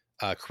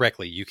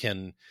correctly. You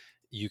can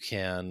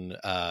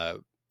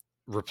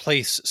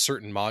replace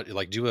certain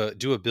like do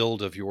a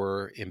build of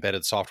your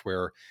embedded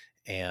software,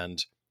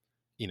 and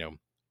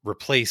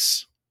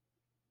replace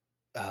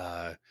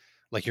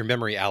like your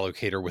memory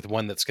allocator with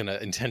one that's going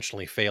to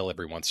intentionally fail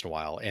every once in a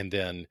while, and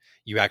then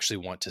you actually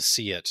want to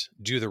see it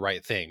do the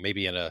right thing.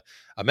 Maybe in a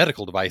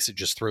medical device, it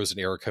just throws an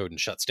error code and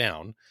shuts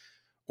down,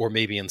 or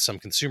maybe in some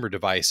consumer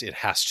device, it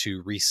has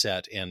to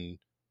reset and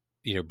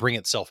bring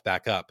itself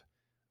back up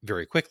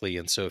very quickly.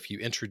 And so if you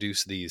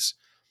introduce these,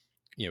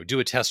 do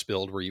a test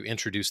build where you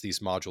introduce these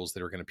modules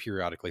that are going to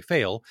periodically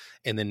fail,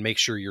 and then make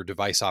sure your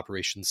device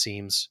operation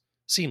seems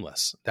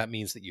seamless, that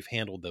means that you've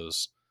handled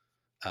those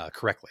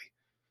correctly.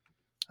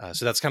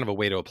 So that's kind of a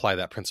way to apply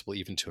that principle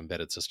even to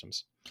embedded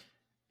systems.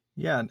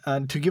 Yeah,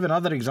 and to give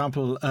another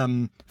example,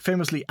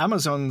 famously,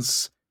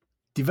 Amazon's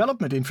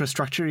development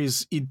infrastructure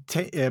is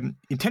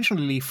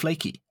intentionally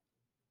flaky.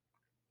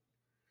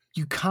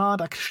 You can't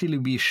actually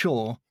be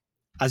sure,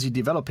 as you're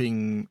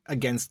developing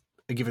against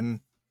a given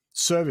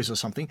service or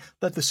something,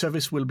 that the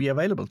service will be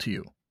available to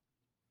you.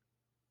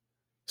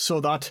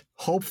 So that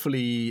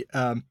hopefully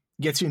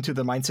gets you into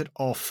the mindset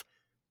of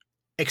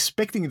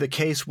expecting the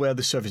case where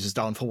the service is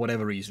down for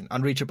whatever reason,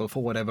 unreachable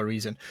for whatever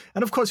reason.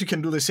 And of course, you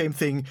can do the same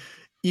thing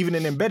even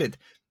in embedded.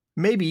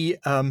 Maybe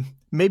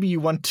you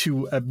want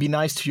to be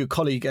nice to your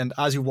colleague, and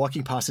as you're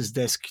walking past his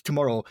desk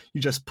tomorrow,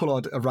 you just pull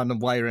out a random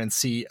wire and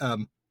see how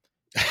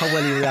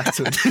well he reacts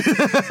to it.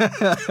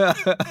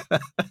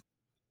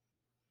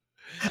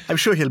 I'm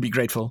sure he'll be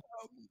grateful.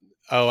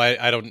 Oh,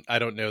 I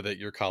don't know that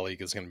your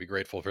colleague is going to be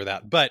grateful for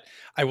that, but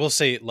I will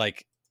say,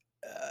 like,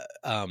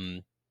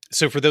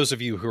 so for those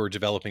of you who are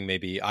developing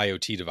maybe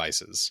IoT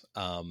devices,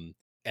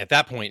 at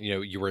that point,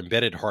 your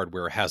embedded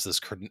hardware has this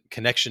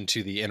connection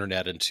to the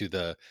internet and to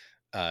the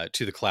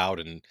cloud,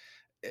 and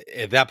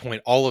at that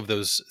point, all of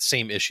those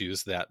same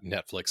issues that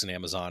Netflix and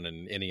Amazon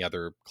and any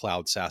other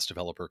cloud SaaS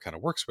developer kind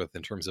of works with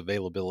in terms of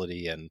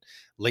availability and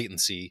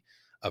latency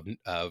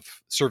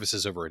of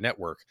services over a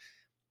network,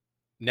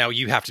 now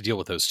you have to deal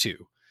with those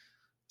too.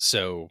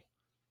 So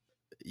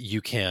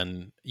you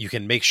can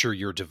make sure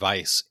your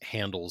device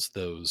handles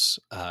those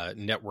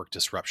network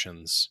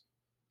disruptions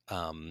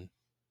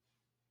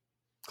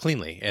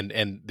cleanly,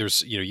 and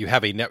there's you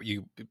have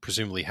you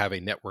presumably have a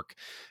network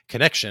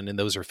connection, and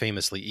those are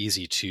famously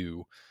easy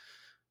to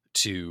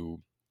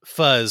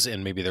fuzz,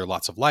 and maybe there are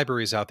lots of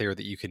libraries out there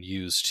that you can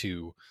use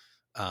to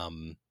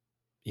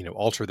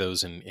alter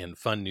those in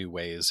fun new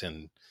ways,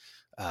 and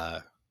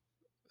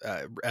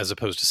as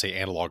opposed to, say,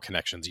 analog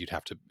connections, you'd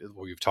have to.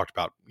 Well, we've talked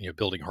about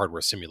building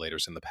hardware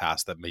simulators in the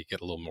past that make it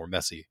a little more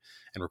messy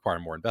and require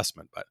more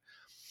investment. But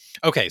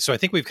okay, so I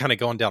think we've kind of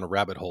gone down a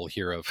rabbit hole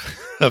here of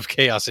of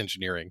chaos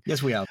engineering.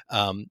 Yes, we have.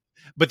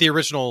 But the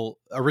original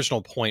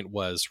point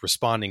was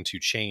responding to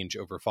change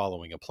over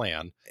following a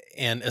plan,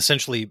 and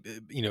essentially,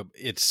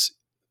 it's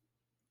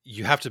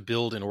you have to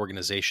build an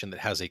organization that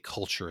has a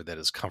culture that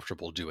is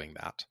comfortable doing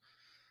that.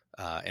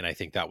 And I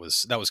think that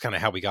was kind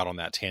of how we got on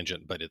that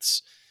tangent. But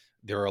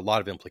there are a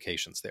lot of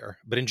implications there.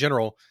 But in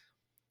general,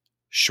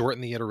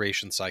 shorten the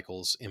iteration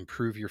cycles,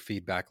 improve your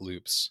feedback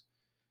loops,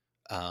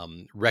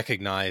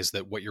 recognize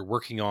that what you're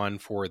working on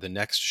for the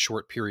next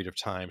short period of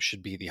time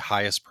should be the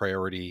highest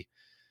priority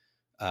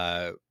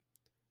uh,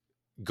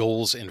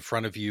 goals in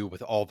front of you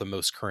with all the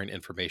most current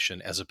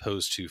information, as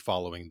opposed to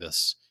following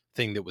this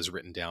thing that was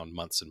written down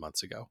months and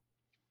months ago.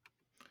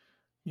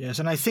 Yes,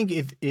 and I think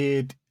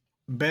it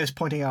bears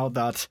pointing out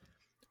that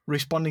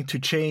responding to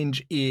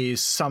change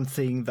is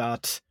something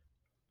that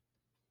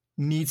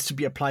needs to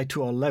be applied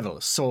to all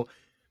levels. So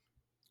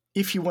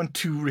if you want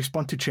to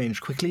respond to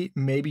change quickly,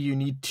 maybe you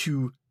need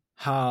to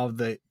have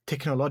the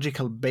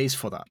technological base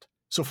for that.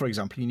 So, for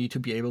example, you need to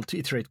be able to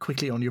iterate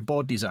quickly on your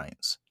board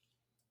designs.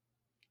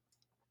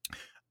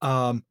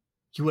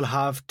 You will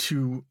have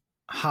to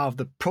have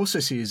the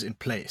processes in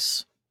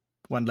place,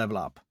 one level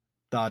up,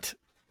 that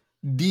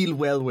deal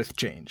well with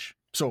change.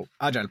 So,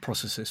 agile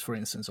processes, for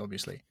instance,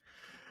 obviously.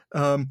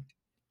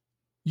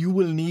 You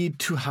will need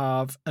to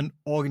have an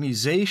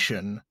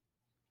organization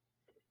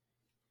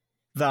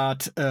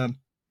that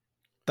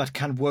that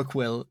can work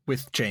well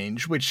with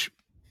change, which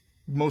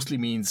mostly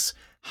means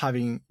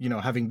having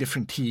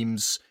different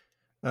teams,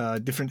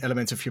 different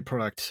elements of your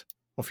product,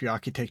 of your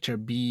architecture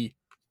be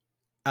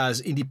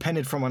as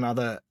independent from one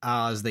another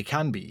as they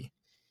can be,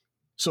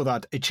 so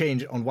that a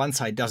change on one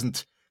side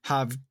doesn't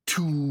have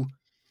too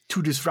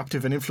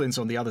disruptive an influence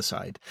on the other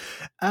side.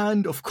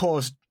 And of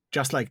course,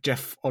 just like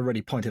Jeff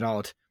already pointed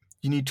out,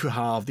 you need to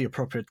have the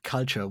appropriate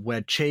culture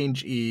where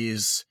change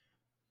is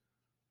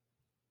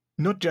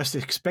not just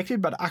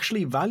expected, but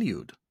actually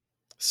valued.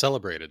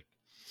 Celebrated.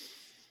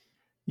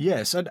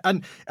 Yes,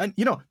 and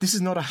this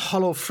is not a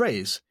hollow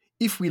phrase.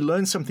 If we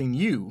learn something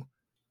new,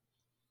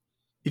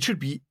 it should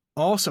be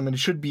awesome, and it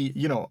should be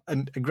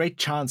a great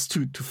chance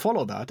to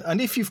follow that.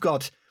 And if you've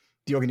got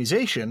the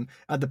organization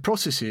and the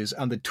processes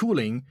and the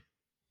tooling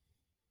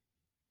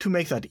to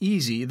make that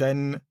easy,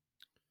 then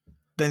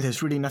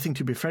there's really nothing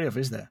to be afraid of,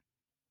 is there?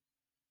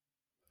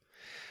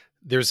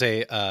 There's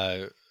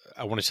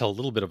I want to tell a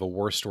little bit of a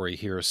war story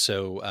here.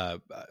 So,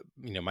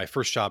 my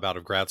first job out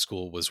of grad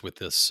school was with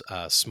this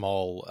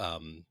small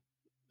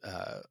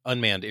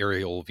unmanned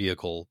aerial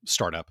vehicle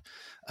startup.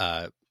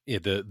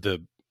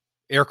 The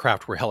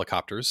aircraft were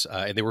helicopters,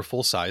 and they were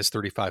full size,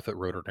 35-foot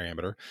rotor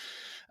diameter,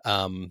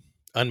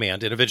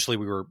 unmanned. And eventually,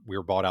 we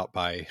were bought out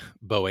by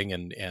Boeing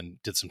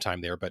and did some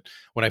time there. But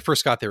when I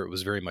first got there, it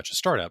was very much a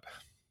startup,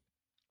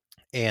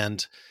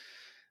 and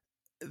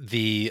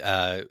the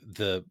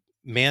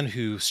man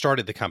who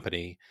started the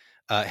company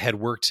had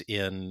worked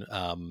in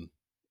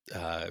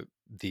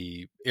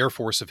the Air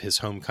Force of his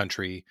home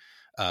country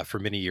for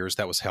many years.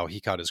 That was how he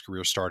got his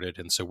career started,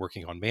 and so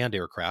working on manned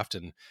aircraft.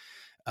 And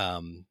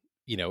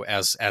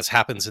as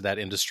happens in that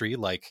industry,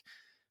 like,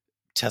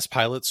 test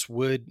pilots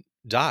would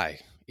die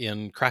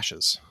in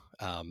crashes,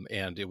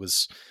 and it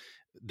was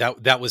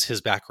that was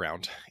his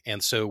background.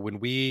 And so when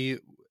we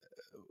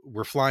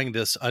were flying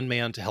this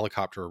unmanned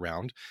helicopter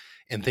around,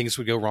 and things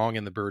would go wrong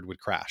and the bird would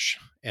crash,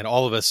 and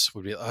all of us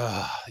would be,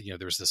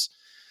 there's this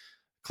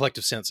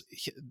collective sense.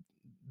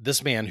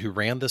 This man who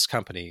ran this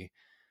company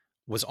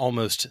was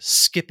almost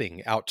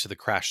skipping out to the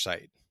crash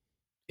site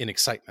in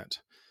excitement.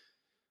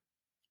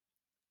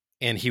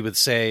 And he would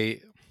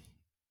say,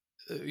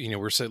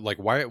 we're so, like,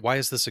 why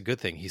is this a good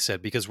thing? He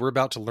said, because we're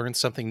about to learn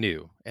something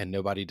new and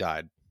nobody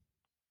died.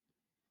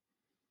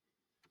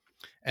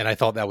 And I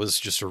thought that was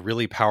just a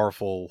really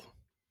powerful,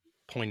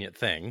 poignant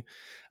thing.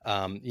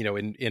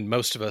 In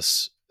most of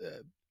us,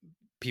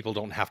 people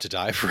don't have to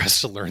die for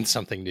us to learn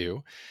something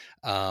new.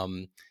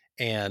 And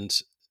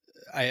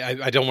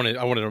I don't want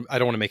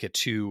to make it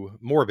too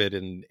morbid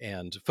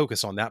and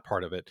focus on that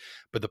part of it.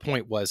 But the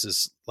point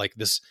is like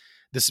this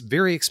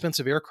very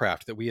expensive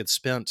aircraft that we had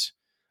spent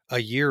a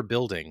year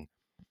building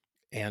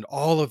and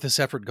all of this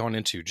effort gone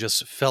into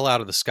just fell out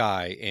of the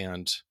sky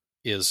and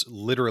is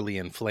literally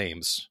in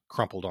flames,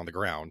 crumpled on the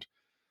ground.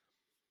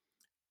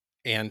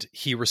 And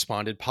he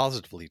responded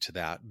positively to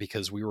that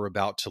because we were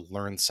about to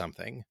learn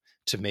something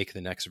to make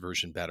the next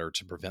version better,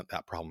 to prevent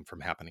that problem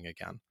from happening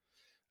again.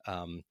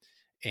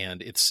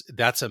 And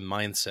that's a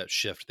mindset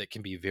shift that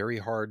can be very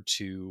hard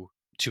to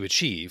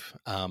achieve.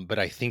 But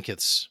I think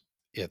it's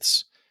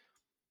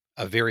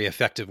a very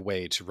effective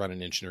way to run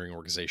an engineering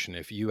organization.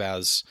 If you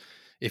as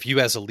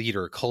a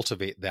leader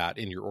cultivate that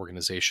in your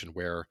organization,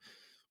 where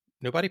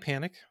nobody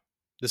panic,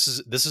 this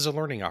is a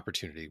learning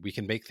opportunity. We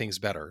can make things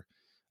better.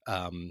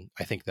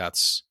 I think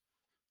that's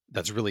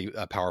really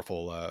a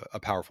powerful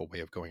way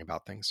of going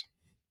about things.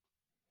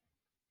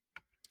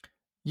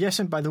 Yes,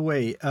 and by the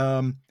way,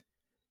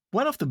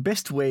 one of the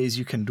best ways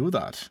you can do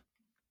that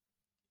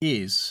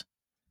is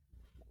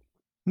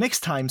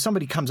next time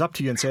somebody comes up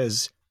to you and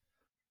says,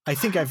 I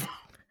think I've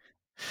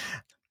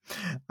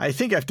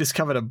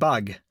discovered a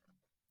bug.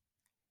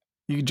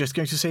 You're just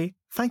going to say,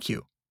 thank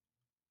you.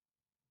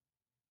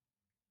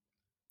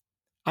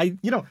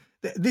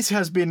 this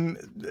has been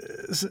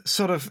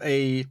sort of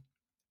a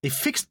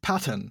fixed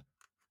pattern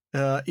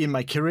in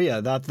my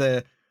career, that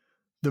the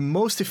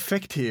most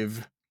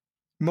effective,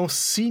 most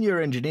senior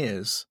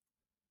engineers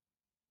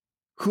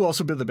who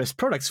also build the best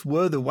products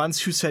were the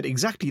ones who said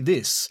exactly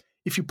this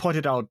if you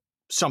pointed out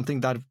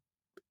something that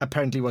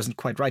apparently wasn't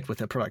quite right with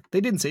their product. They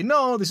didn't say,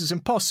 no, this is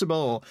impossible,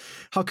 or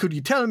how could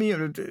you tell me,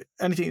 or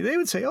anything. They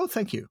would say, oh,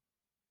 thank you.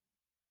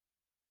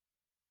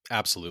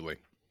 Absolutely.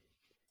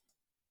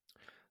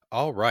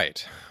 All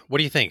right. What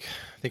do you think?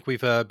 Think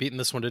we've beaten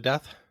this one to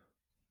death?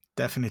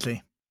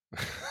 Definitely.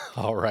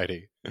 All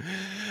righty.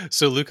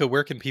 So, Luca,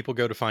 where can people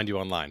go to find you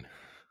online?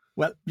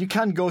 Well, you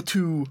can go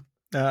to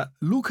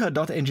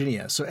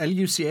luca.engineer, so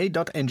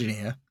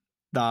luca.engineer.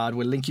 That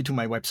will link you to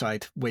my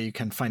website where you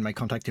can find my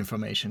contact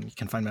information. You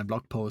can find my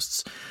blog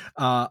posts.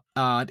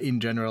 And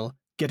in general,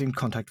 get in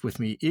contact with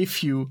me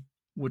if you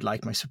would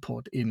like my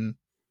support in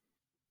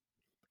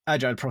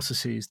agile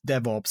processes,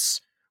 DevOps,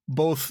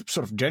 both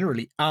sort of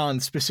generally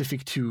and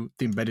specific to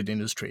the embedded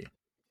industry.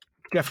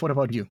 Jeff, what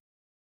about you?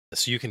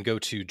 So you can go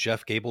to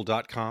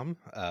jeffgable.com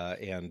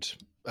and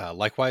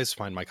likewise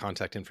find my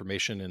contact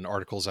information and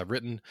articles I've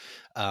written.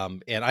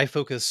 And I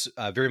focus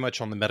very much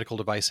on the medical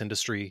device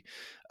industry.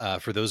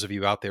 For those of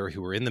you out there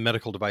who are in the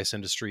medical device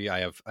industry, I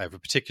have a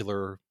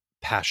particular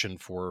passion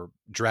for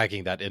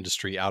dragging that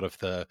industry out of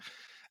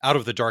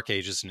the dark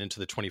ages and into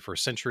the 21st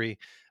century.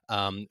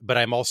 But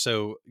I'm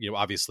also,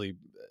 obviously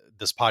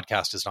this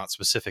podcast is not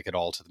specific at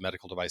all to the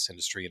medical device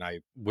industry. And I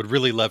would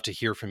really love to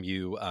hear from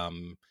you.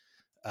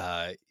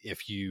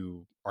 If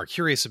you are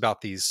curious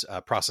about these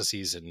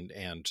processes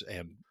and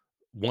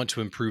want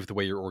to improve the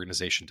way your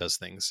organization does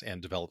things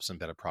and develops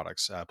embedded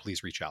products,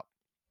 please reach out.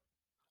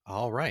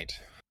 All right.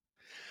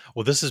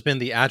 Well, this has been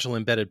the Agile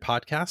Embedded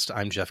Podcast.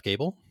 I'm Jeff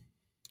Gable.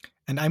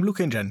 And I'm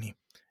Luca Ingenni.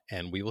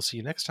 And we will see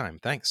you next time.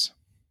 Thanks.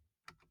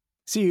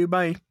 See you.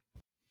 Bye.